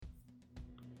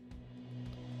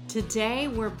Today,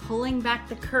 we're pulling back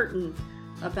the curtain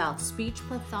about speech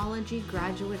pathology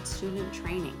graduate student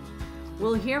training.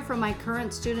 We'll hear from my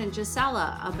current student,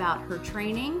 Gisela, about her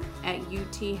training at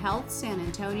UT Health San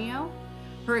Antonio,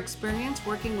 her experience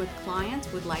working with clients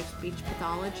with life speech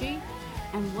pathology,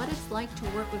 and what it's like to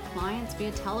work with clients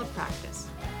via telepractice.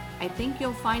 I think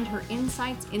you'll find her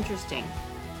insights interesting.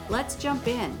 Let's jump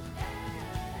in.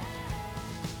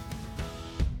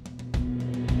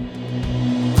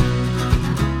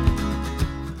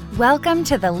 Welcome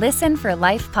to the Listen for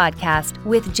Life podcast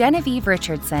with Genevieve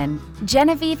Richardson.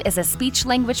 Genevieve is a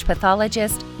speech-language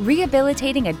pathologist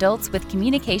rehabilitating adults with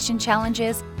communication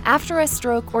challenges after a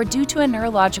stroke or due to a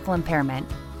neurological impairment.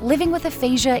 Living with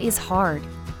aphasia is hard.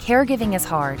 Caregiving is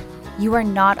hard. You are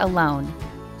not alone.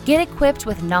 Get equipped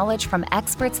with knowledge from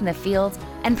experts in the field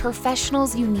and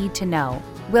professionals you need to know.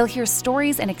 We'll hear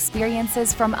stories and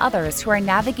experiences from others who are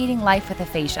navigating life with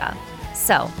aphasia.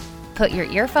 So, put your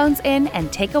earphones in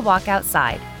and take a walk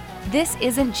outside. This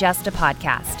isn't just a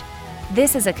podcast.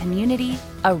 This is a community,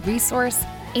 a resource,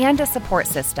 and a support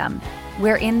system.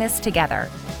 We're in this together.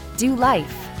 Do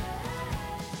life.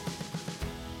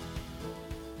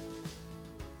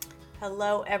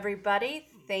 Hello, everybody.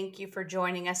 Thank you for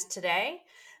joining us today.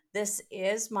 This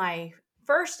is my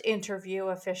first interview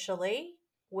officially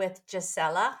with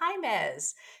Gisela. Hi,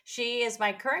 Ms. She is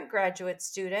my current graduate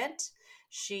student.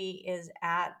 She is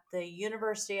at the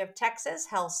University of Texas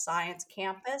Health Science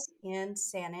Campus in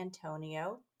San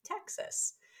Antonio,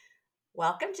 Texas.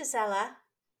 Welcome, Gisela.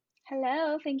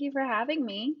 Hello, thank you for having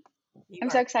me. You I'm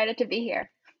so excited to be here.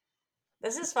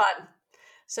 This is fun.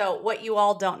 So what you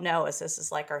all don't know is this is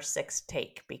like our sixth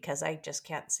take because I just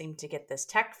can't seem to get this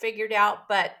tech figured out.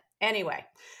 But anyway,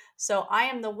 so I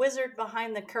am the wizard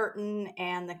behind the curtain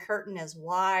and the curtain is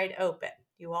wide open.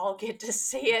 You all get to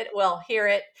see it, well, hear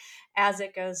it as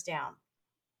it goes down.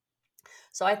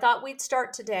 So I thought we'd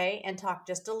start today and talk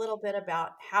just a little bit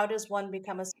about how does one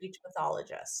become a speech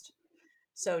pathologist.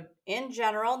 So in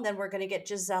general, and then we're going to get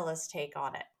Gisela's take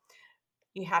on it.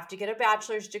 You have to get a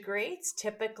bachelor's degree. It's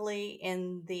typically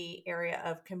in the area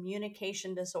of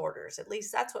communication disorders. At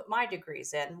least that's what my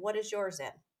degree's in. What is yours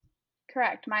in?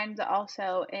 Correct. Mine's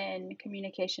also in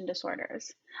communication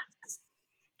disorders.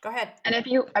 Go ahead. And if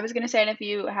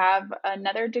you have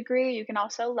another degree, you can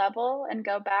also level and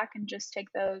go back and just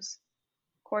take those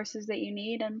courses that you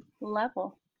need and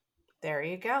level. There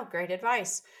you go. Great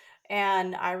advice.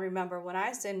 And I remember when I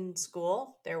was in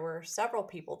school, there were several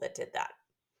people that did that.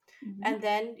 Mm-hmm. And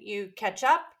then you catch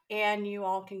up and you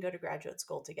all can go to graduate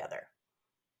school together.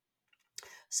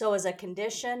 So as a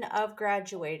condition of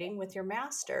graduating with your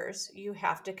master's, you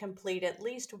have to complete at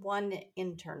least one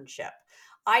internship.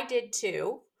 I did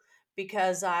two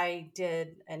because I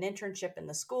did an internship in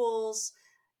the schools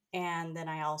and then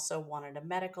I also wanted a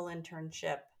medical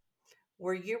internship.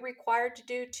 Were you required to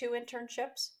do two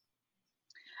internships?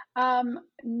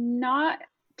 Not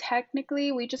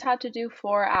technically. We just had to do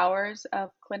 4 hours of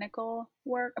clinical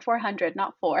work, 400,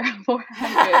 not 400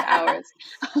 hours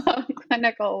of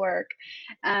clinical work.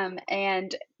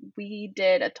 And we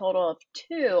did a total of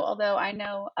 2, although I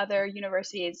know other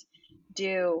universities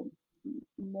do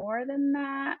more than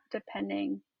that,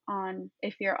 depending on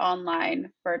if you're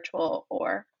online, virtual,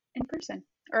 or in person,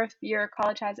 or if your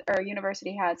college has or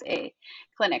university has a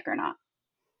clinic or not.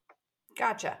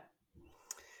 Gotcha.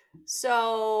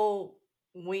 So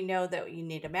we know that you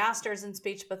need a master's in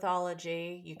speech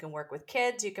pathology. You can work with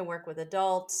kids, you can work with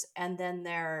adults, and then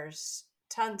there's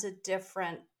tons of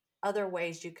different other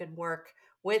ways you can work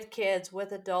with kids,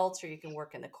 with adults, or you can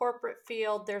work in the corporate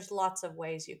field. There's lots of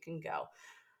ways you can go.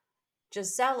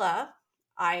 Gisela,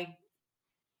 I'm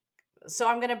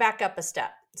going to back up a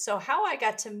step. So how I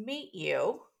got to meet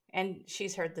you, and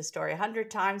she's heard the story 100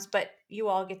 times, but you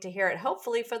all get to hear it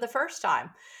hopefully for the first time.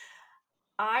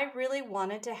 I really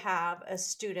wanted to have a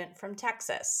student from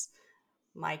Texas.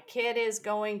 My kid is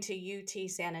going to UT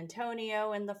San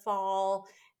Antonio in the fall.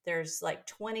 There's like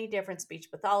 20 different speech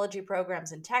pathology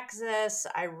programs in Texas.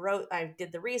 I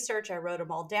did the research, I wrote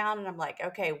them all down, and I'm like,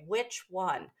 okay, which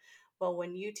one? Well,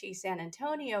 when UT San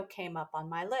Antonio came up on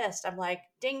my list, I'm like,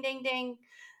 ding, ding, ding,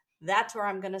 that's where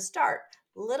I'm going to start.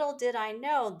 Little did I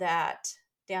know that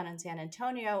down in San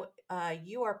Antonio,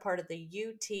 you are part of the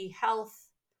UT Health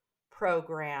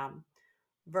program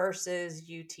versus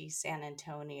UT San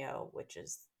Antonio, which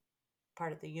is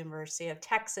part of the University of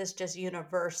Texas, just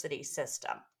university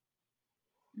system.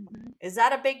 Mm-hmm. Is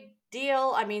that a big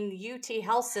deal? I mean, UT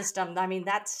Health System,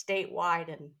 that's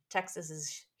statewide and Texas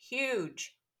is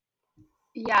huge.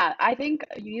 Yeah, I think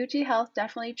UT Health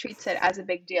definitely treats it as a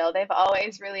big deal. They've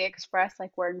always really expressed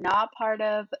like we're not part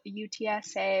of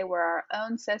UTSA, we're our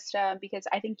own system because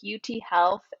I think UT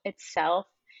Health itself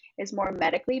is more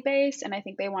medically based, and I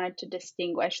think they wanted to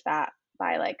distinguish that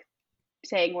by like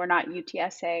saying we're not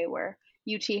UTSA, we're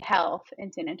UT Health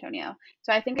in San Antonio.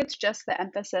 So I think it's just the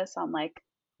emphasis on like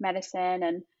medicine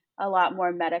and a lot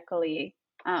more medically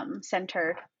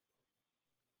centered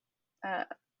uh,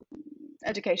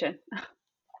 education.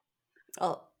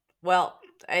 Oh, well,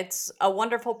 it's a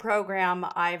wonderful program.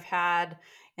 I've had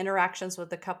interactions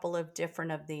with a couple of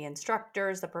different of the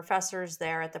instructors, the professors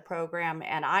there at the program,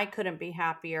 and I couldn't be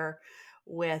happier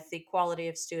with the quality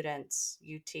of students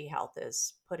UT Health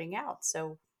is putting out.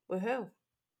 So, woohoo.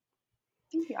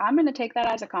 Thank you. I'm going to take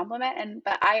that as a compliment. And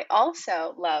but I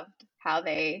also loved how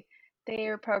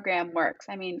their program works.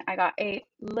 I mean, I got a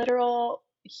literal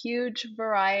huge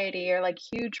variety or like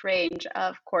huge range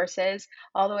of courses,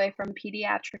 all the way from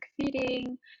pediatric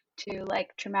feeding to like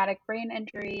traumatic brain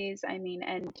injuries. I mean,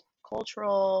 and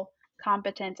cultural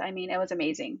competence. I mean, it was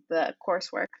amazing the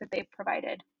coursework that they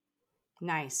provided.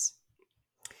 Nice.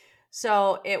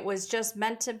 So it was just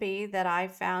meant to be that I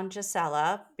found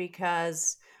Gisela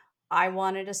because I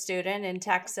wanted a student in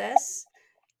Texas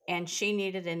and she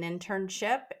needed an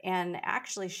internship. And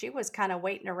actually, she was kind of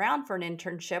waiting around for an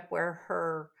internship where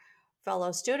her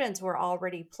fellow students were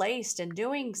already placed and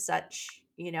doing such,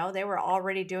 they were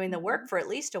already doing the work Mhm. for at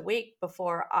least a week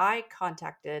before I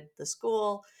contacted the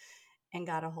school and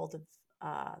got a hold of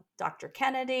Dr.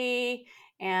 Kennedy.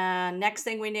 And next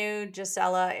thing we knew,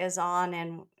 Gisela is on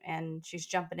and she's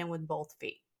jumping in with both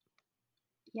feet.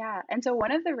 Yeah, and so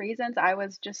one of the reasons I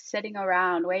was just sitting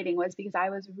around waiting was because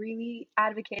I was really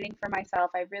advocating for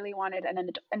myself. I really wanted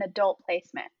an adult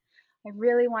placement. I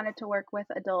really wanted to work with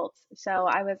adults. So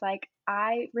I was like,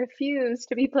 I refuse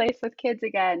to be placed with kids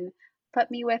again.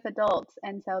 Put me with adults.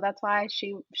 And so that's why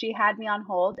she had me on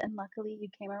hold, and luckily you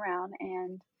came around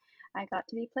and I got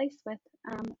to be placed with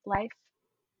life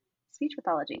speech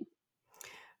pathology.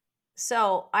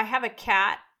 So I have a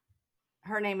cat.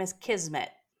 Her name is Kismet.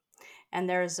 And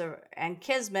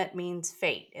Kismet means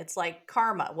fate. It's like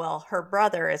karma. Well, her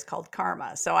brother is called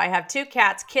Karma. So I have two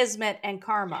cats, Kismet and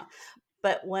Karma.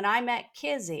 But when I met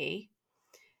Kizzy,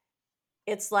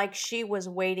 it's like she was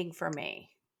waiting for me,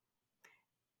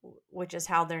 which is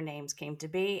how their names came to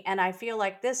be. And I feel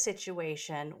like this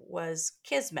situation was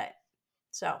Kismet.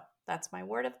 So that's my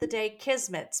word of the day,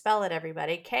 Kismet. Spell it,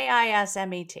 everybody. Kismet.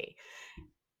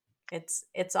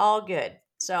 It's all good.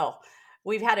 So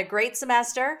we've had a great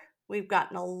semester. We've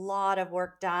gotten a lot of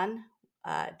work done.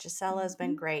 Gisela has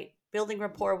been Mhm. great building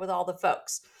rapport with all the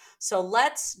folks. So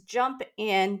let's jump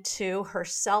into her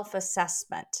self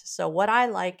assessment. So, what I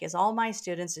like is all my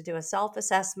students to do a self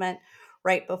assessment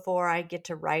right before I get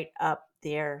to write up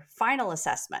their final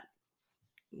assessment,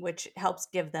 which helps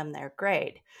give them their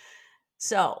grade.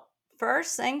 So,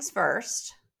 first things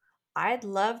first, I'd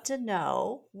love to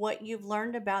know what you've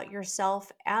learned about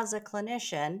yourself as a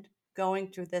clinician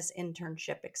going through this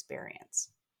internship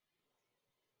experience.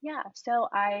 Yeah, so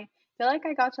I feel like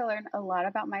I got to learn a lot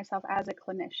about myself as a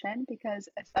clinician because,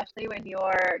 especially when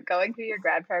you're going through your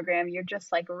grad program, you're just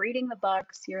like reading the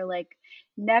books, you're like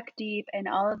neck deep in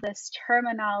all of this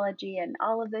terminology and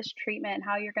all of this treatment and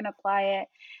how you're going to apply it.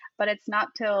 But it's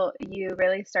not till you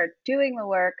really start doing the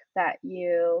work that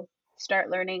you start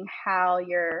learning how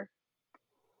your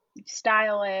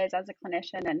style is as a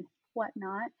clinician and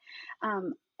whatnot.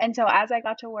 And so as I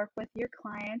got to work with your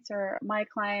clients or my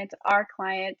clients, our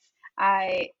clients,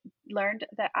 I learned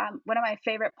that one of my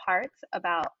favorite parts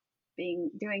about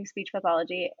being doing speech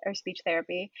pathology or speech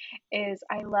therapy is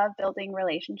I love building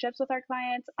relationships with our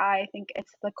clients. I think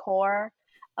it's the core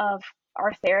of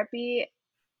our therapy.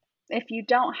 If you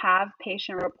don't have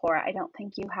patient rapport, I don't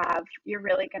think you're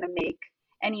really going to make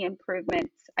any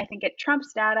improvements. I think it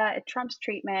trumps data, it trumps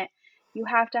treatment. You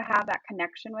have to have that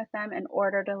connection with them in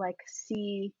order to like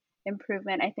see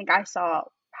improvement. I think I saw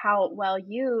how well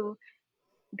you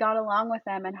got along with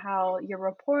them and how your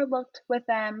rapport looked with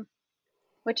them,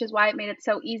 which is why it made it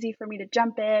so easy for me to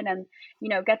jump in and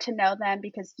get to know them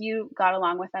because you got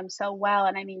along with them so well.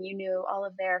 And I mean, you knew all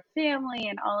of their family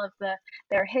and all of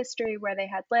their history, where they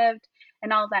had lived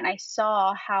and all of that, and I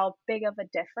saw how big of a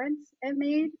difference it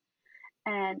made.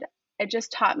 And it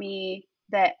just taught me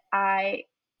that I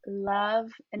love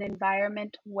an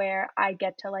environment where I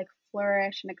get to like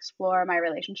flourish and explore my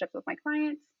relationships with my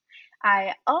clients.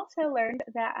 I also learned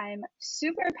that I'm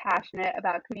super passionate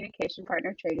about communication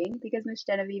partner training because Miss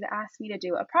Genevieve asked me to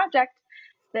do a project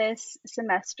this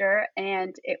semester,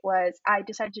 and I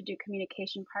decided to do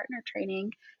communication partner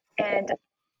training. And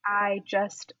I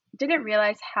just didn't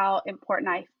realize how important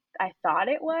I thought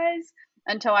it was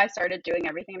until I started doing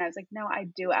everything. And I was like, no, I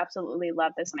do absolutely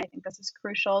love this. And I think this is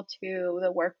crucial to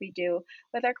the work we do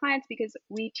with our clients because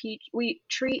we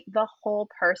treat the whole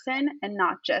person and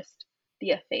not just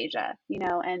the aphasia, you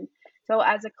know. And so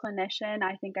as a clinician,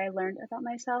 I think I learned about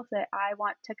myself that I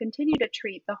want to continue to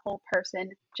treat the whole person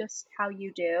just how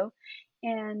you do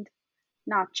and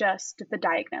not just the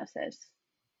diagnosis.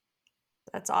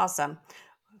 That's awesome.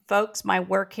 Folks, my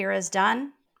work here is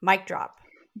done. Mic drop.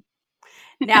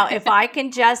 Now, if I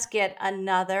can just get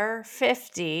another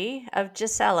 50 of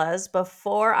Gisella's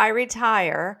before I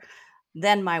retire,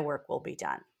 then my work will be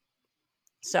done.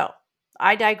 So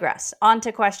I digress. On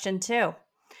to question 2.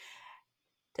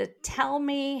 Tell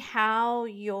me how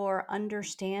your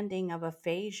understanding of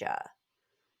aphasia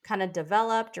kind of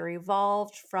developed or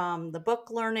evolved from the book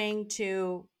learning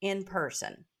to in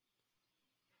person.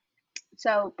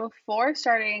 So before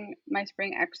starting my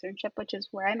spring externship, which is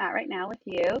where I'm at right now with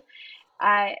you,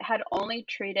 I had only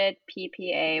treated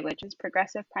PPA, which is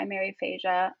progressive primary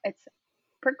aphasia. It's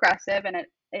progressive and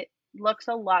it looks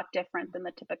a lot different than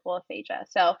the typical aphasia.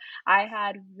 So I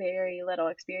had very little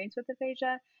experience with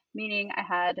aphasia, meaning I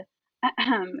had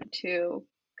to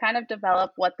kind of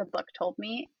develop what the book told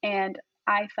me. And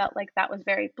I felt like that was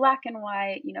very black and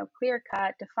white, you know, clear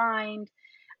cut, defined.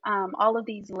 All of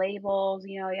these labels,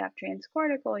 you know, you have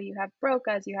transcortical, you have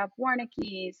Broca's, you have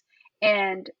Wernicke's,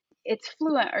 and it's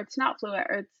fluent or it's not fluent,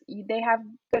 or they have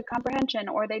good comprehension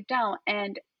or they don't.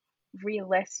 And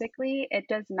realistically, it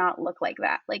does not look like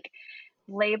that. Like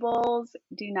labels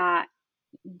do not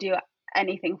do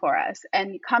anything for us.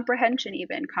 And comprehension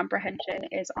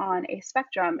is on a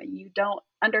spectrum. You don't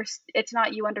under it's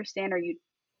not you understand or you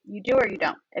do or you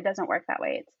don't. It doesn't work that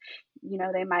way. It's, you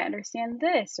know, they might understand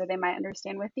this or they might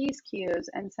understand with these cues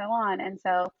and so on. And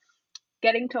so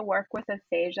getting to work with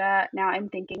aphasia, now I'm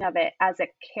thinking of it as a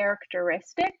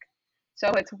characteristic.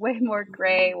 So it's way more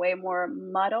gray, way more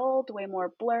muddled, way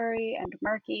more blurry and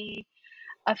murky.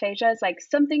 Aphasia is like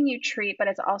something you treat, but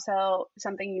it's also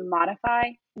something you modify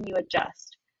and you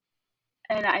adjust.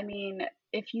 And I mean,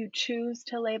 if you choose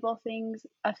to label things,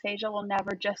 aphasia will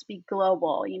never just be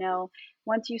global. You know,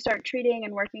 once you start treating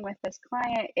and working with this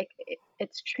client,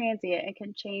 it's transient. It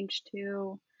can change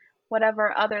to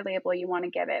whatever other label you want to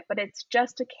give it, but it's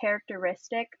just a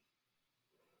characteristic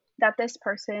that this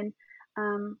person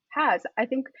has. I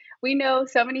think we know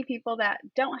so many people that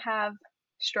don't have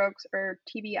strokes or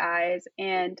TBIs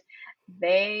and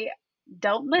they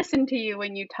don't listen to you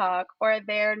when you talk or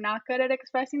they're not good at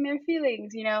expressing their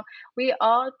feelings. You know, we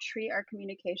all treat our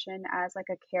communication as like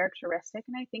a characteristic.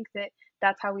 And I think that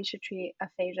that's how we should treat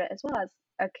aphasia as well, as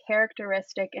a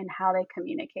characteristic in how they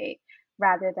communicate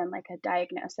rather than like a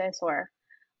diagnosis or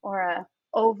a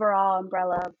overall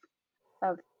umbrella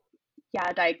of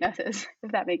yeah, diagnosis,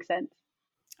 if that makes sense.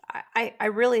 I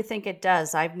really think it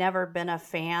does. I've never been a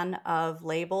fan of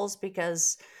labels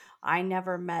because I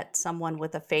never met someone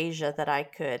with aphasia that I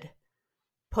could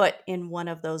put in one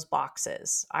of those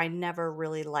boxes. I never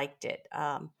really liked it.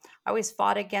 I always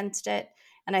fought against it.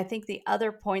 And I think the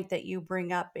other point that you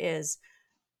bring up is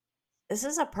this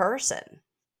is a person.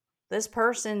 This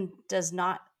person does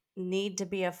not need to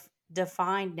be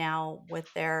defined now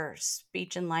with their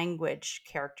speech and language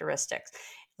characteristics.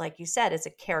 Like you said, it's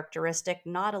a characteristic,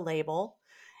 not a label.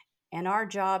 And our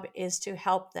job is to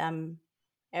help them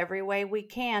every way we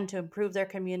can to improve their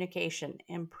communication,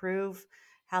 improve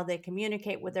how they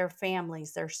communicate with their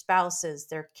families, their spouses,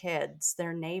 their kids,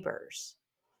 their neighbors.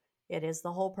 It is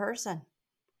the whole person.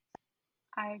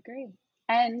 I agree.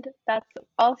 And that's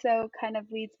also kind of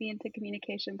leads me into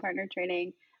communication partner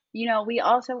training. You know, we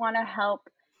also want to help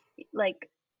like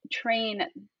train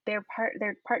their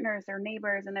partners, their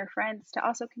neighbors and their friends to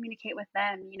also communicate with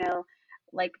them, you know,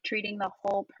 like treating the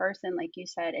whole person like you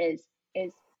said is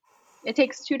it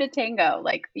takes two to tango.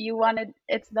 Like you wanted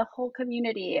it's the whole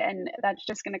community and that's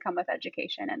just going to come with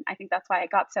education. And I think that's why I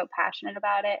got so passionate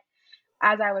about it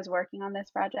as I was working on this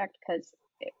project because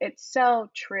it's so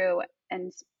true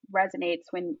and resonates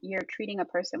when you're treating a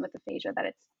person with aphasia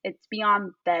that it's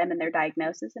beyond them and their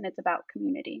diagnosis and it's about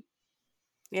community.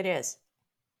 It is.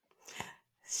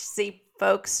 See,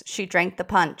 folks, she drank the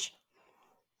punch.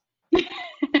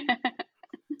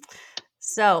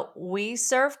 So we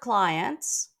serve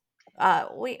clients.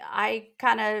 I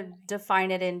kind of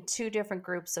define it in two different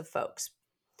groups of folks.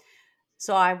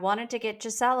 So I wanted to get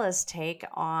Gisella's take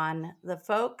on the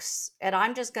folks, and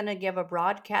I'm just going to give a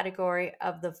broad category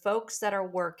of the folks that are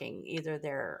working. Either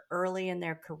they're early in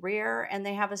their career and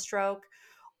they have a stroke,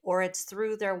 or it's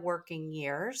through their working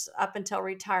years up until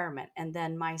retirement. And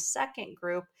then my second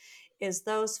group is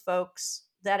those folks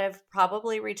that have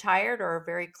probably retired or are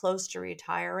very close to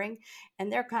retiring,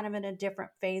 and they're kind of in a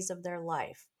different phase of their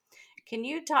life. Can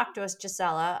you talk to us,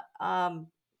 Gisela,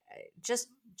 just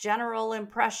general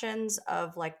impressions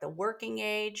of like the working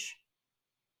age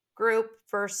group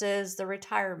versus the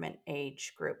retirement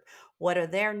age group? What are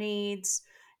their needs?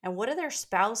 And what do their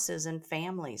spouses and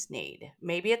families need?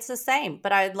 Maybe it's the same,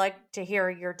 but I'd like to hear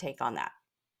your take on that.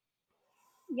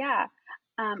 Yeah.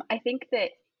 I think that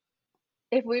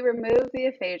if we remove the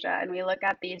aphasia and we look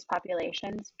at these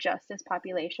populations just as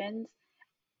populations,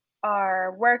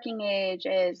 our working age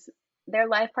is their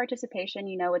life participation,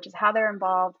 which is how they're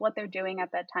involved, what they're doing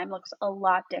at that time looks a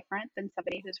lot different than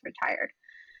somebody who's retired.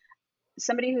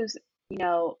 Somebody who's, you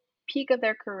know, peak of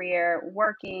their career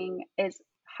working is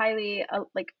highly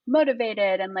like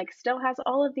motivated and like still has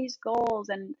all of these goals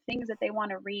and things that they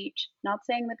want to reach. Not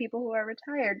saying that people who are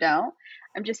retired don't.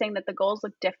 I'm just saying that the goals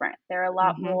look different. They're a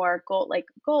lot Hmm. more goal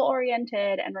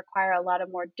oriented and require a lot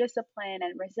of more discipline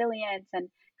and resilience and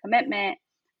commitment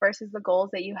versus the goals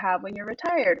that you have when you're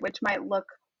retired, which might look,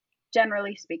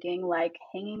 generally speaking, like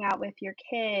hanging out with your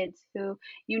kids who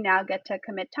you now get to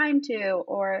commit time to,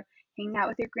 or hanging out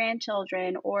with your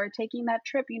grandchildren, or taking that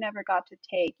trip you never got to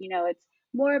take. It's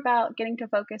more about getting to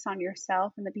focus on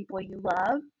yourself and the people you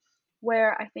love,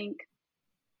 where I think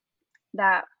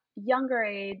that younger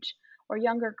age or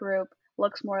younger group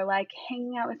looks more like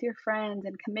hanging out with your friends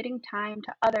and committing time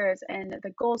to others and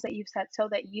the goals that you've set so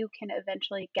that you can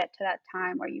eventually get to that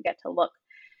time where you get to look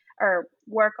or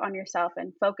work on yourself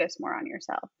and focus more on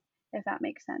yourself, if that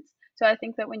makes sense. So I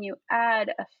think that when you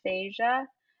add aphasia,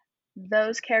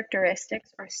 those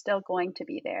characteristics are still going to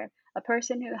be there. A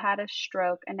person who had a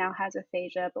stroke and now has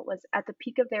aphasia but was at the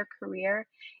peak of their career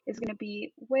is going to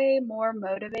be way more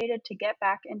motivated to get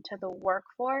back into the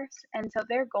workforce. And so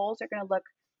their goals are going to look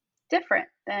different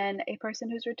than a person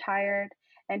who's retired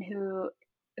and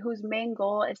whose main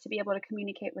goal is to be able to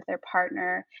communicate with their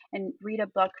partner and read a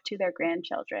book to their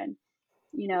grandchildren.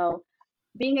 You know,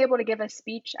 being able to give a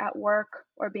speech at work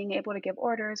or being able to give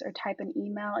orders or type an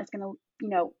email is going to,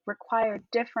 require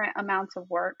different amounts of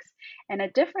works and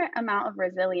a different amount of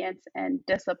resilience and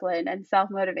discipline and self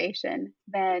motivation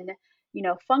than,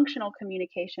 functional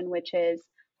communication, which is,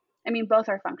 I mean, both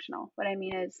are functional. What I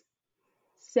mean is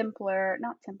simpler,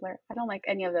 not simpler. I don't like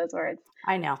any of those words.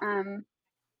 I know. Um,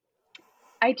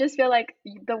 I just feel like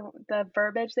the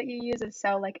verbiage that you use is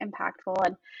so like impactful,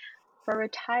 and for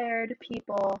retired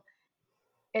people,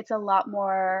 it's a lot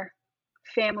more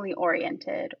family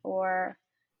oriented or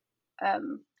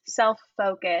self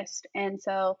focused. And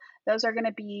so those are going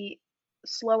to be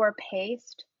slower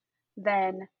paced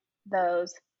than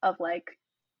those of like,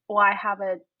 well, I have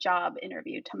a job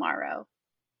interview tomorrow,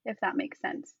 if that makes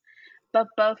sense. But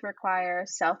both require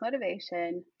self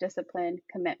motivation, discipline,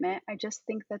 commitment. I just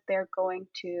think that they're going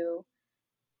to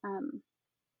um,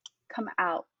 come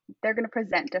out, they're going to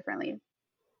present differently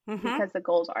Hmm. because the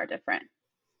goals are different.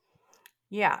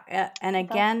 Yeah. And That's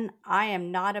again, I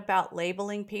am not about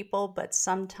labeling people, but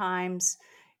sometimes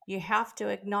you have to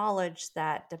acknowledge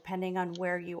that depending on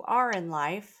where you are in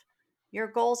life, your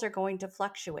goals are going to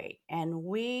fluctuate. And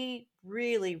we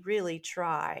really, really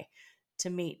try to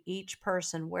meet each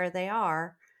person where they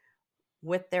are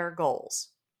with their goals.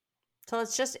 So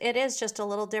it is just a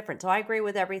little different. So I agree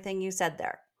with everything you said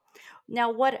there.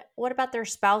 Now, what about their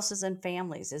spouses and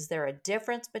families? Is there a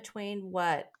difference between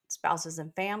what spouses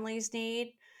and families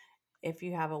need? If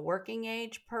you have a working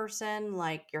age person,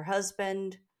 like your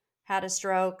husband had a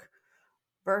stroke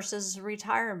versus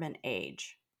retirement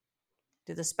age,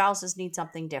 do the spouses need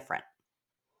something different?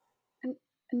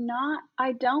 not,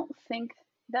 I don't think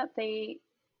that they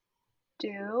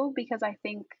do, because I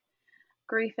think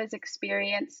grief is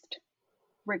experienced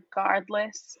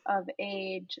regardless of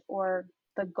age or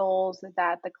the goals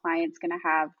that the client's going to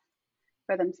have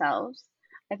for themselves.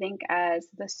 I think as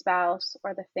the spouse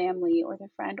or the family or the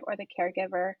friend or the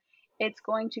caregiver, it's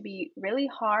going to be really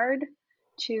hard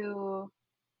to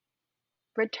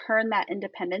return that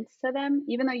independence to them,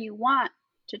 even though you want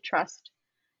to trust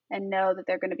and know that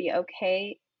they're going to be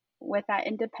okay with that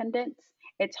independence.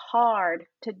 It's hard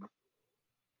to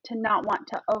not want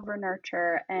to over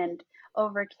nurture and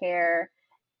over care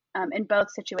in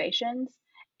both situations.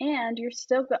 And you're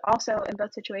still also in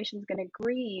both situations going to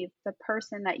grieve the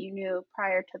person that you knew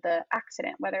prior to the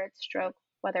accident, whether it's stroke,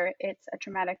 whether it's a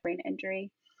traumatic brain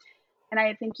injury. And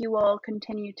I think you will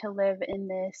continue to live in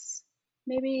this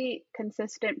maybe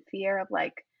consistent fear of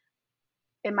like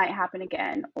it might happen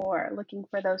again, or looking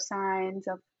for those signs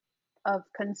of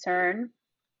concern.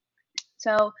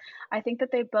 So I think that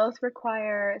they both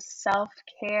require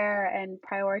self-care and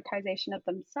prioritization of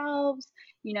themselves.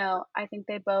 I think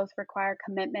they both require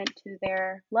commitment to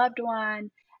their loved one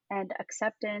and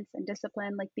acceptance and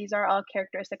discipline. Like these are all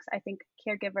characteristics I think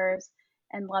caregivers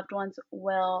and loved ones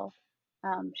will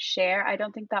share. I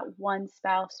don't think that one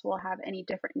spouse will have any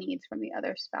different needs from the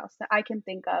other spouse that I can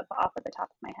think of off of the top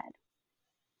of my head.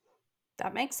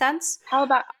 That makes sense. How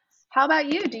about how about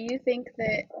you? Do you think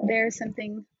that there's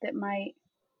something that might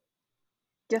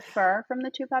differ from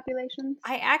the two populations?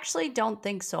 I actually don't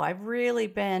think so. I've really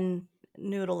been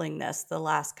noodling this the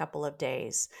last couple of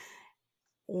days.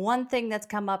 One thing that's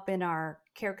come up in our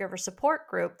caregiver support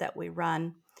group that we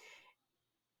run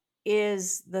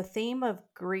is the theme of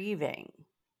grieving.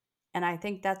 And I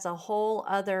think that's a whole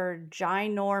other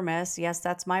ginormous, yes,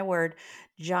 that's my word,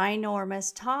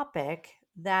 ginormous topic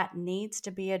that needs to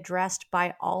be addressed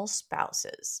by all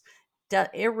spouses,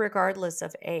 irregardless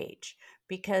of age,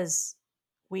 because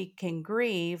we can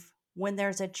grieve when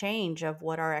there's a change of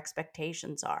what our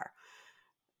expectations are.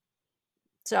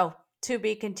 So, to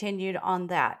be continued on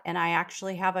that. And I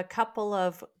actually have a couple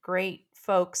of great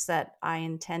folks that I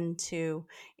intend to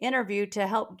interview to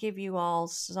help give you all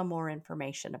some more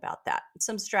information about that,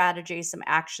 some strategies, some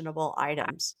actionable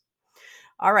items.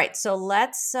 All right, so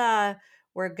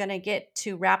we're going to get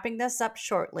to wrapping this up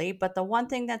shortly, but the one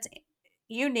thing that's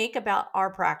unique about our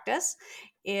practice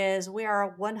is we are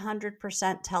a 100%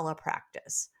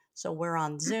 telepractice. So we're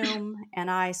on Zoom, and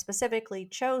I specifically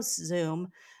chose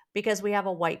Zoom because we have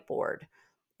a whiteboard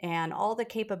and all the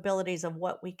capabilities of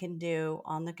what we can do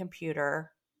on the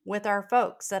computer with our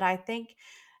folks that I think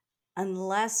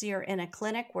unless you're in a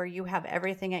clinic where you have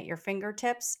everything at your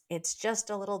fingertips, it's just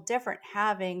a little different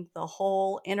having the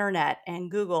whole internet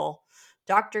and Google,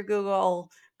 Dr.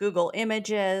 Google, Google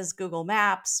Images, Google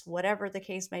Maps, whatever the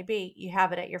case may be, you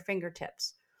have it at your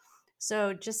fingertips.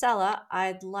 So, Gisela,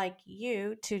 I'd like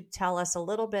you to tell us a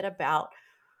little bit about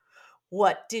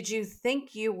what did you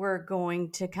think you were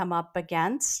going to come up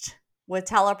against with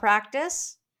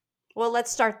telepractice? Well, let's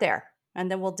start there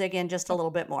and then we'll dig in just a little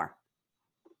bit more.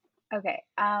 Okay,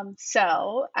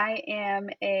 so I am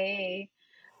a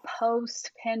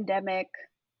post-pandemic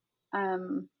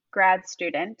grad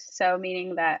student. So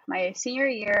meaning that my senior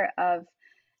year of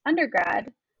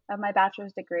undergrad of my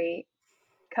bachelor's degree,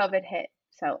 COVID hit.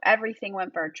 So everything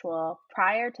went virtual.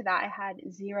 Prior to that, I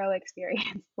had zero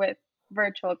experience with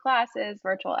virtual classes,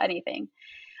 virtual anything.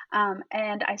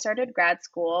 And I started grad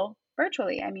school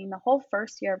virtually. I mean, the whole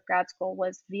first year of grad school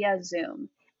was via Zoom.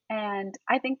 And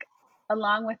I think,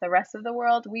 along with the rest of the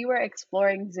world, we were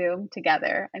exploring Zoom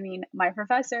together. I mean, my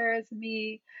professors,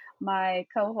 me, my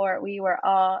cohort, we were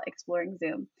all exploring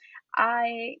Zoom.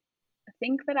 I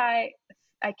think that I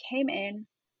came in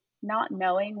not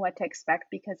knowing what to expect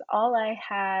because all I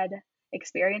had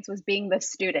experience was being the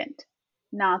student,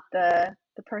 not the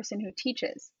person who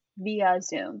teaches via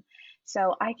Zoom.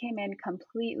 So I came in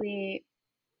completely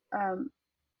um,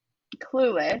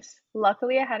 clueless.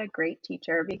 Luckily, I had a great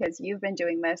teacher because you've been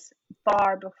doing this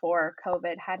far before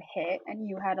COVID had hit and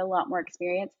you had a lot more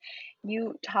experience.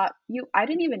 You taught you I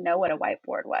didn't even know what a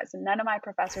whiteboard was, and none of my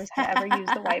professors had ever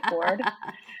used the whiteboard.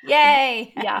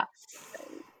 Yay! Yeah,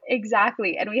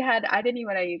 exactly. And I didn't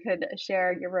even know you could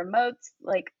share your remotes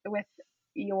like with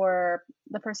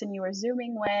the person you were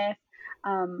Zooming with.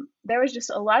 There was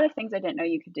just a lot of things I didn't know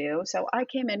you could do. So I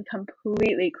came in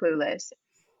completely clueless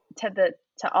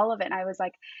to all of it. And I was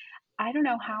like, I don't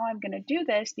know how I'm going to do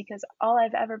this because all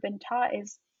I've ever been taught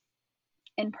is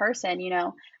in person,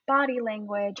 body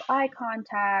language, eye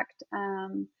contact,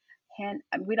 hand,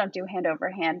 we don't do hand over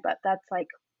hand, but that's like,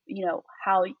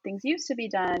 how things used to be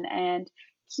done and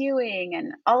cueing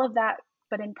and all of that,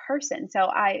 but in person. So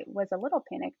I was a little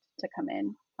panicked to come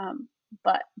in.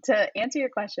 But to answer your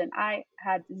question, I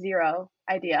had zero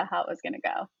idea how it was going to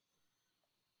go.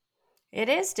 It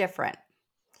is different.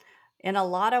 In a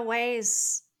lot of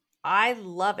ways, I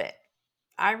love it.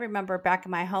 I remember back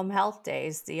in my home health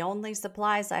days, the only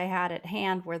supplies I had at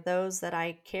hand were those that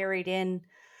I carried in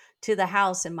to the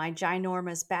house in my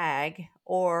ginormous bag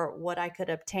or what I could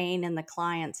obtain in the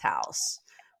client's house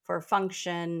for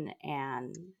function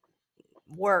and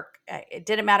work. It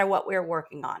didn't matter what we were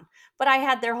working on, but I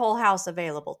had their whole house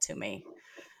available to me.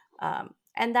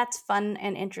 And that's fun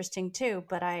and interesting too.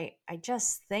 But I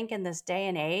just think in this day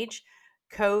and age,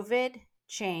 COVID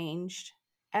changed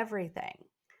everything.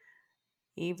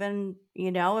 Even,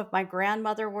 if my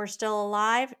grandmother were still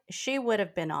alive, she would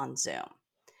have been on Zoom.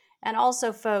 And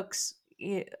also, folks,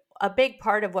 a big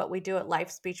part of what we do at Life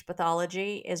Speech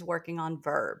Pathology is working on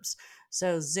verbs.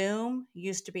 So Zoom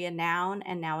used to be a noun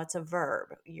and now it's a verb.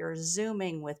 You're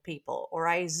Zooming with people, or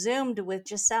I Zoomed with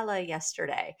Gisela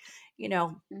yesterday. You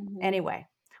know, Hmm. anyway,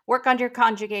 work on your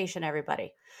conjugation,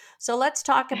 everybody. So let's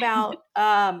talk about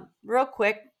real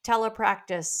quick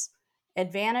telepractice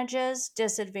advantages,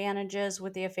 disadvantages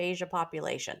with the aphasia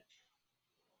population.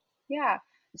 Yeah.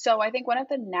 So I think one of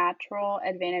the natural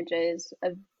advantages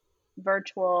of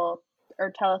virtual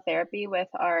or teletherapy with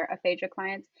our aphasia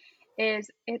clients is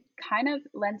it kind of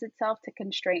lends itself to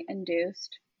constraint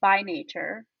induced by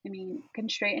nature. I mean,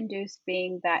 constraint induced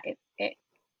being that it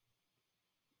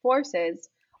forces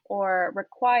or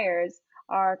requires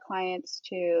our clients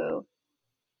to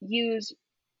use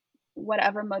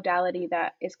whatever modality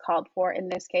that is called for. In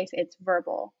this case, it's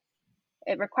verbal.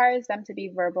 It requires them to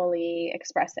be verbally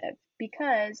expressive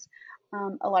because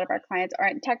a lot of our clients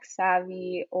aren't tech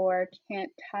savvy or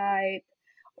can't type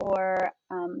or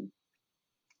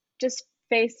just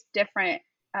face different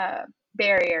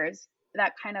barriers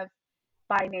that kind of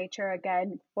by nature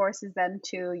again forces them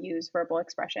to use verbal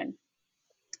expression.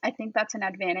 I think that's an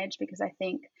advantage because I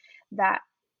think that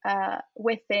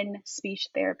within speech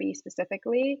therapy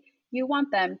specifically, you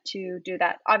want them to do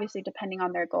that, obviously, depending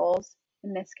on their goals.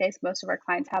 In this case, most of our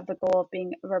clients have the goal of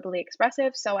being verbally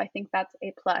expressive. So I think that's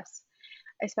a plus,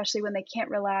 especially when they can't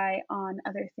rely on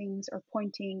other things or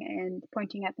pointing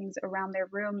at things around their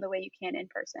room the way you can in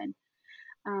person.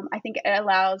 I think it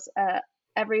allows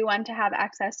everyone to have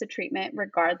access to treatment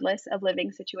regardless of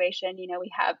living situation. You know,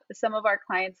 we have some of our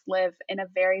clients live in a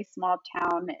very small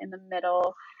town in the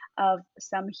middle of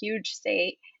some huge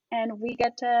state, and we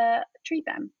get to treat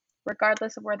them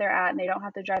regardless of where they're at, and they don't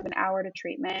have to drive an hour to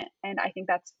treatment. And I think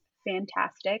that's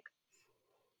fantastic.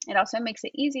 It also makes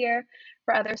it easier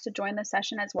for others to join the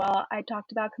session as well. I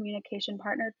talked about communication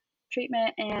partner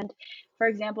treatment. And for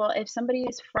example, if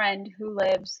somebody's friend who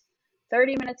lives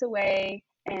 30 minutes away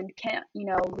and can't,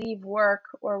 leave work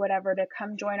or whatever to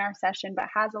come join our session, but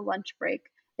has a lunch break,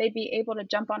 they'd be able to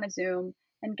jump on a Zoom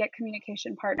and get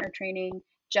communication partner training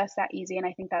just that easy. And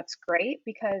I think that's great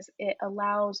because it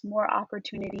allows more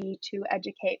opportunity to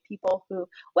educate people who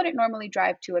wouldn't normally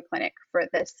drive to a clinic for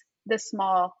this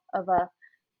small of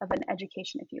an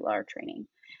education, if you will, or training.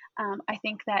 I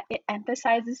think that it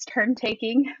emphasizes turn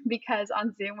taking because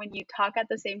on Zoom, when you talk at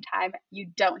the same time, you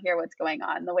don't hear what's going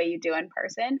on the way you do in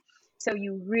person. So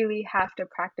you really have to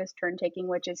practice turn taking,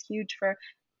 which is huge for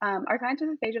our clients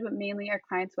with aphasia, but mainly our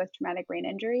clients with traumatic brain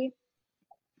injury.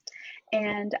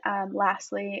 And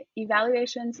lastly,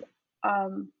 evaluations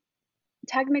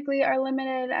technically are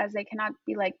limited as they cannot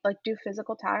be like do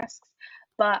physical tasks,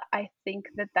 but I think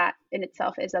that that in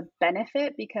itself is a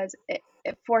benefit because it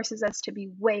forces us to be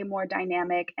way more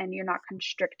dynamic and you're not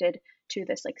constricted to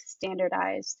this like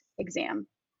standardized exam,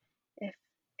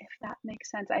 if that makes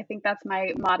sense. I think that's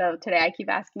my motto today. I keep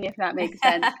asking if that makes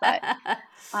sense, but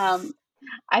um,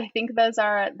 I think those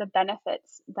are the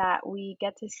benefits that we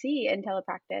get to see in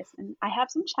telepractice, and I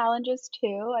have some challenges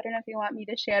too. I don't know if you want me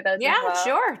to share those as Yeah, well.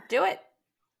 sure, do it.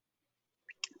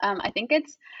 I think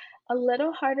it's a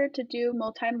little harder to do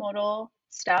multimodal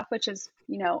stuff, which is,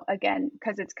 again,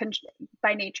 because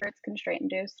by nature, it's constraint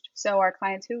induced. So our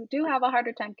clients who do have a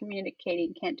harder time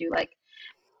communicating can't do like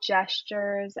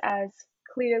gestures as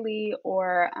clearly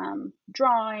or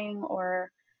drawing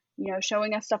or,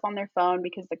 showing us stuff on their phone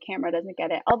because the camera doesn't get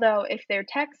it. Although if they're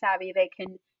tech savvy, they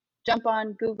can jump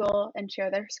on Google and share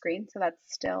their screen. So that's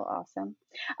still awesome.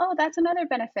 Oh, that's another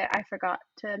benefit I forgot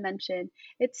to mention.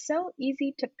 It's so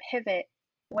easy to pivot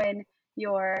when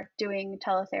you're doing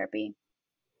teletherapy.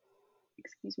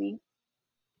 Excuse me.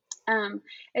 Um,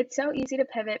 it's so easy to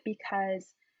pivot because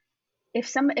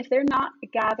if they're not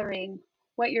gathering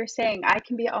what you're saying, I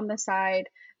can be on the side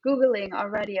googling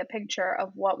already a picture of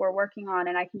what we're working on,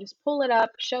 and I can just pull it up,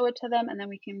 show it to them, and then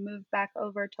we can move back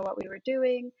over to what we were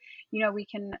doing. We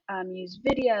can use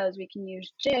videos, we can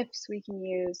use gifs, we can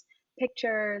use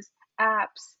pictures,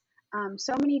 apps,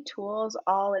 so many tools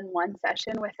all in one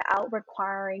session without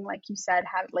requiring, like you said,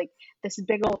 have like this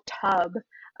big old tub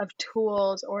of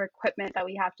tools or equipment that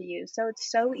we have to use. So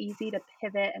it's so easy to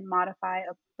pivot and modify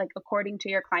like according to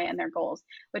your client and their goals,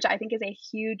 which I think is a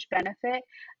huge benefit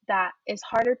that is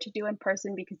harder to do in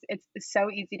person because it's so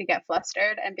easy to get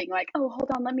flustered and being like, oh, hold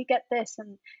on, let me get this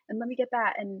and let me get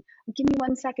that and give me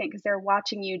 1 second because they're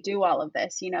watching you do all of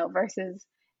this, versus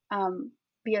um,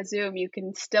 via Zoom, you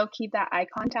can still keep that eye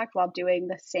contact while doing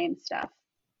the same stuff.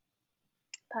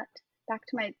 But back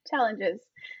to my challenges.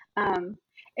 Um,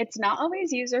 it's not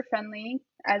always user friendly,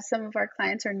 as some of our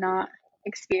clients are not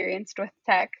experienced with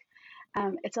tech.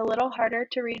 It's a little harder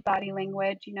to read body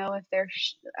language. If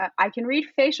I can read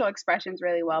facial expressions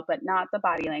really well, but not the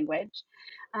body language.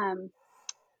 Um,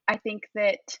 I think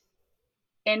that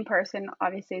in person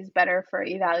obviously is better for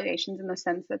evaluations in the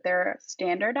sense that they're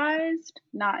standardized,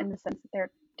 not in the sense that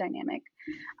they're dynamic.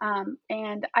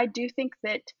 And I do think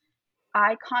that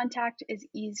eye contact is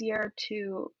easier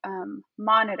to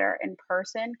monitor in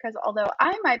person, because although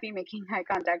I might be making eye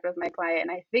contact with my client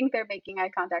and I think they're making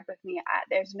eye contact with me,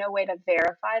 there's no way to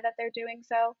verify that they're doing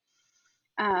so.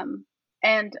 Um,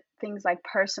 and things like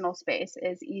personal space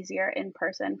is easier in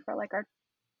person for like our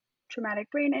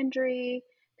traumatic brain injury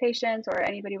patients or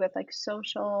anybody with like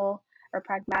social or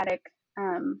pragmatic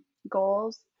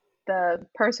goals. The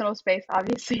personal space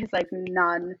obviously is like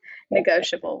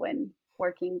non-negotiable when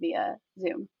working via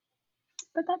Zoom.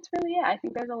 But that's really it. I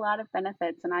think there's a lot of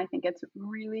benefits, and I think it's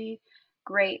really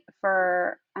great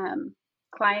for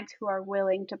clients who are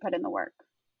willing to put in the work.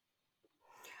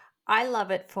 I love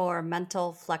it for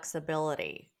mental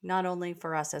flexibility, not only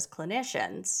for us as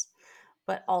clinicians,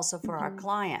 but also for our Hmm.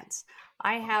 clients.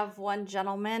 I have one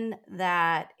gentleman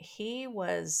that he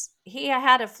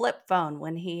had a flip phone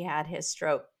when he had his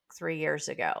stroke 3 years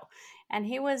ago. And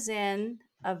he was in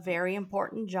a very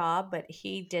important job, but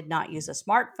he did not use a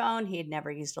smartphone. He had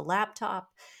never used a laptop.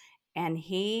 And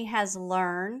he has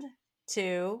learned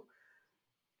to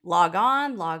log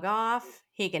on, log off.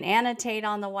 He can annotate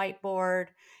on the whiteboard.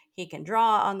 He can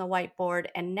draw on the whiteboard.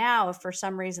 And now, if for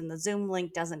some reason the Zoom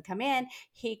link doesn't come in,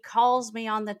 he calls me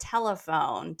on the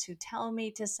telephone to tell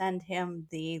me to send him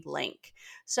the link.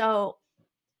 So,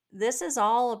 this is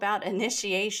all about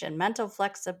initiation, mental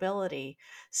flexibility,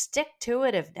 stick to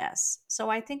itiveness. So,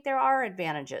 I think there are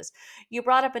advantages. You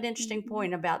brought up an interesting Hmm.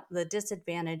 point about the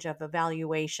disadvantage of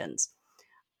evaluations.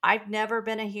 I've never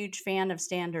been a huge fan of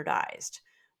standardized,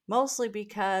 mostly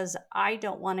because I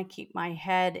don't want to keep my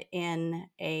head in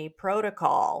a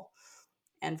protocol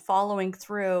and following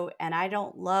through. And I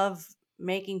don't love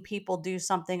making people do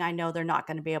something I know they're not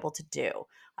going to be able to do.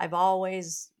 I've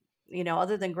always,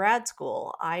 other than grad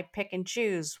school, I pick and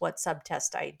choose what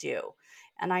subtest I do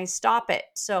and I stop it.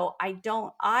 So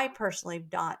I personally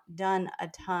have not done a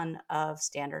ton of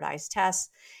standardized tests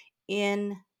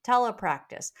in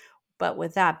telepractice. But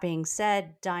with that being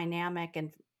said, dynamic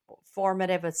and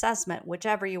formative assessment,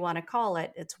 whichever you want to call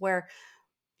it, it's where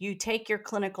you take your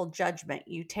clinical judgment,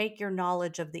 you take your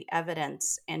knowledge of the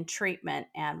evidence and treatment,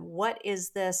 and what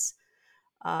is this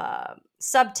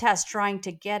subtest trying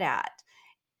to get at?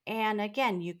 And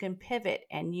again, you can pivot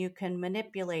and you can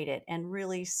manipulate it and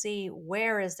really see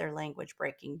where is their language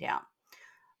breaking down.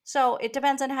 So it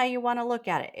depends on how you want to look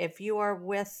at it. If you are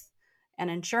with an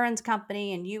insurance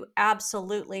company and you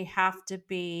absolutely have to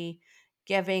be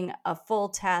giving a full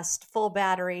test, full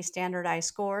battery, standardized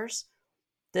scores,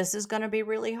 this is going to be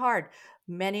really hard.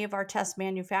 Many of our test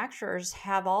manufacturers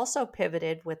have also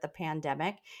pivoted with the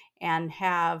pandemic and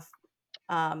have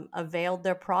availed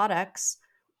their products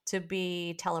to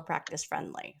be telepractice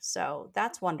friendly. So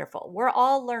that's wonderful. We're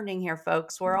all learning here,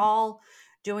 folks. We're all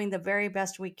doing the very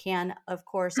best we can, of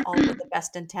course, all with the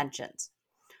best intentions.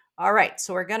 All right,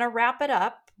 so we're going to wrap it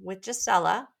up with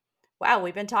Gisela. Wow,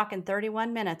 we've been talking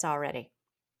 31 minutes already.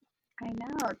 I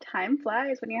know, time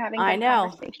flies when you're having I good know, not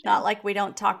conversation. like we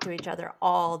don't talk to each other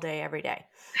all day, every day.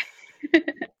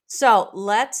 So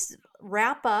let's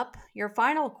wrap up. Your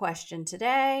final question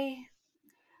today.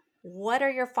 What are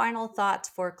your final thoughts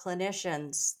for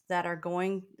clinicians that are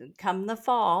going come the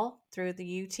fall through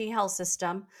the UT health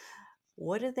system?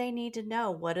 What do they need to know?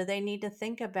 What do they need to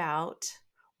think about?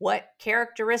 What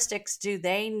characteristics do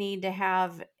they need to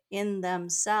have in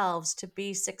themselves to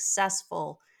be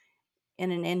successful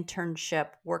in an internship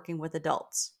working with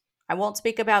adults? I won't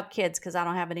speak about kids because I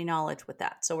don't have any knowledge with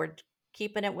that. So we're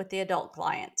keeping it with the adult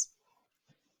clients.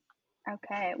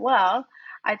 Okay, well,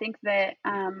 I think that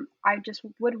I just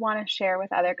would want to share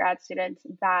with other grad students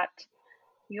that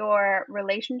your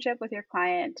relationship with your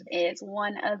client is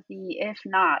one of the, if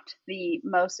not the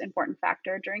most important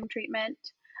factor during treatment.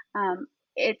 Um,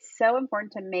 it's so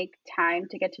important to make time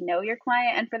to get to know your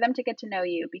client and for them to get to know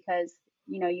you, because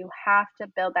you have to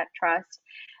build that trust,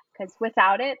 because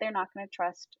without it, they're not going to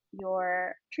trust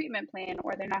your treatment plan,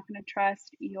 or they're not going to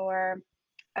trust your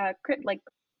like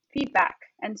feedback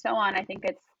and so on. I think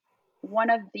it's one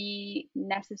of the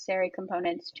necessary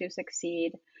components to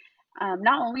succeed,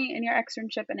 not only in your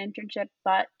externship and internship,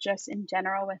 but just in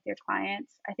general with your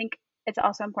clients. I think it's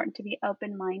also important to be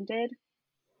open minded,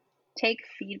 take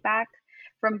feedback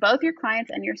from both your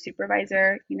clients and your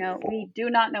supervisor. We do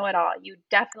not know it all. You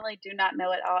definitely do not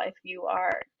know it all if you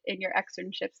are in your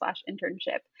externship slash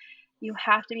internship. You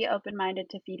have to be open minded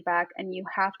to feedback, and you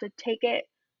have to take it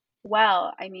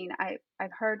well. I mean,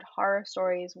 I've heard horror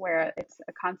stories where it's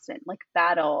a constant like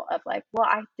battle of like, well,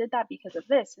 I did that because of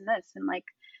this, and like,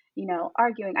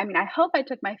 arguing. I mean, I hope I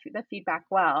took the feedback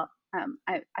well.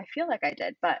 I feel like I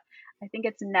did, but I think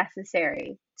it's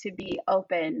necessary to be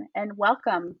open and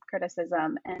welcome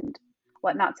criticism and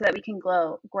whatnot so that we can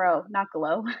grow, not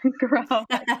glow, grow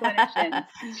as clinicians.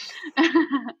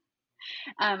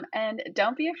 And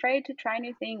don't be afraid to try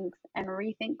new things and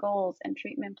rethink goals and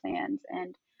treatment plans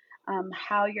and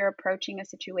how you're approaching a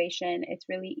situation. It's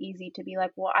really easy to be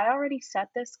like, well, I already set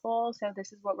this goal, so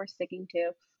this is what we're sticking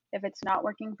to. If it's not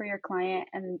working for your client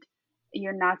and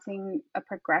you're not seeing a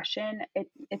progression,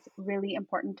 it's really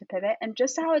important to pivot. And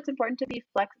just how it's important to be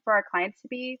for our clients to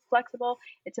be flexible,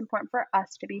 it's important for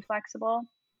us to be flexible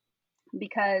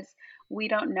because we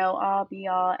don't know all be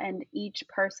all, and each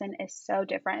person is so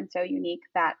different and so unique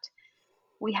that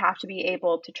we have to be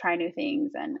able to try new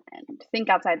things and think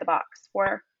outside the box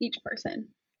for each person.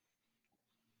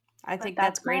 I But think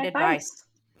that's that's my great advice. advice.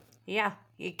 Yeah,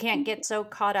 you can't get so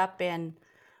caught up in,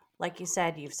 like you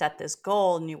said, you've set this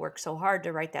goal and you work so hard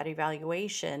to write that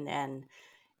evaluation. And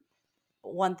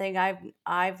one thing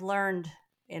I've learned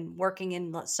in working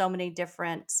in so many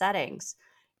different settings,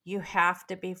 you have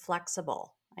to be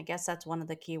flexible. I guess that's one of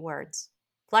the key words.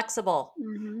 Flexible.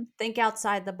 Hmm. Think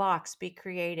outside the box, be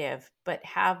creative, but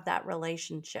have that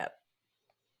relationship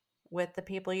with the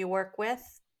people you work with,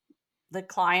 the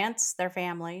clients, their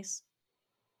families.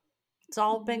 It's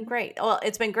all been Hmm. great. Well,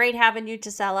 it's been great having you,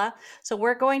 Gisela. So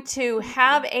we're going to Thank you.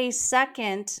 have a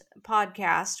second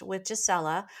podcast with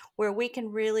Gisela where we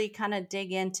can really kind of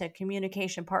dig into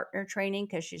communication partner training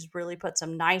because she's really put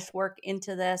some nice work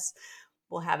into this.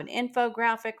 We'll have an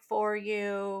infographic for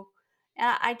you.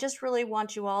 And I just really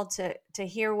want you all to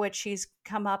hear what she's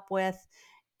come up with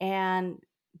and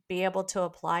be able to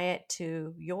apply it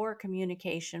to your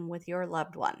communication with your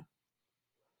loved one.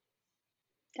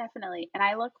 Definitely. And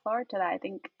I look forward to that.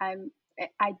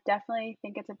 I definitely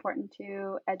think it's important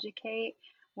to educate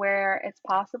where it's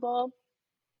possible.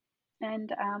 And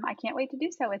I can't wait to do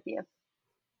so with you.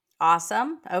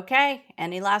 Awesome. Okay.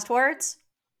 Any last words?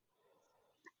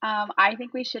 I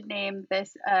think we should name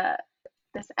this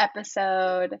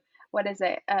episode, what is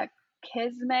it?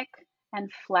 Kismet and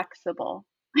flexible.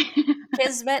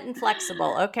 Kismet and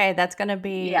flexible. Okay, that's going to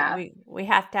be Yeah, we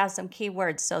have to have some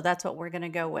keywords, so that's what we're going to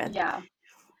go with. yeah.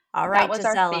 All That right, was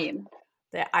our Gisela. theme.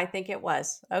 I think it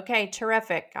was. Okay,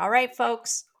 terrific. All right,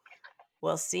 folks.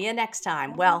 We'll see you next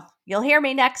time. All Well, you'll hear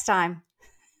me next time.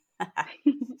 right.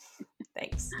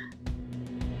 Thanks.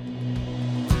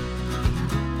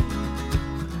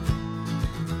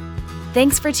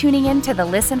 Thanks for tuning in to the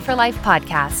Listen for Life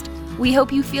podcast. We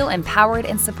hope you feel empowered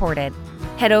and supported.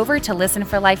 Head over to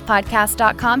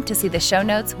listenforlifepodcast.com to see the show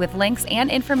notes with links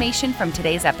and information from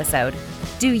today's episode.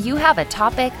 Do you have a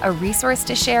topic, a resource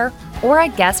to share, or a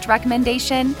guest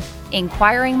recommendation?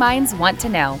 Inquiring minds want to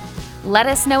know. Let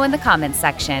us know in the comments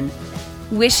section.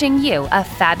 Wishing you a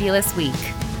fabulous week.